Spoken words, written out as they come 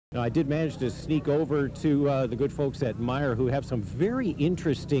Now, I did manage to sneak over to the good folks at Meijer, who have some very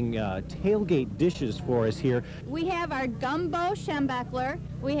interesting tailgate dishes for us here. We have our gumbo schembechler,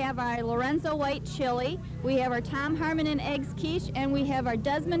 we have our Lorenzo white chili, we have our Tom Harmon and eggs quiche, and we have our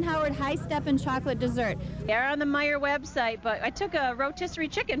Desmond Howard high step and chocolate dessert. They're on the Meijer website, but I took a rotisserie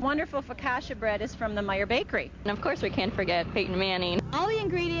chicken. Wonderful focaccia bread is from the Meijer bakery. And of course we can't forget Peyton Manning. All the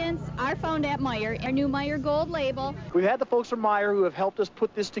ingredients are found at Meijer, our new Meijer Gold label. We've had the folks from Meijer who have helped us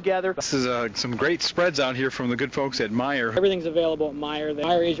put this together. This is some great spreads out here from the good folks at Meijer. Everything's available at Meijer. The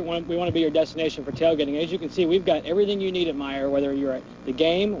Meijer agent, we want to be your destination for tailgating. As you can see, we've got everything you need at Meijer, whether you're at the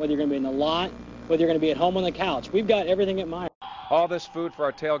game, whether you're going to be in the lot, whether you're going to be at home on the couch. We've got everything at Meijer. All this food for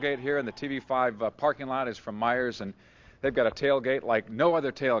our tailgate here in the TV5 parking lot is from Meijer's, and they've got a tailgate like no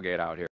other tailgate out here.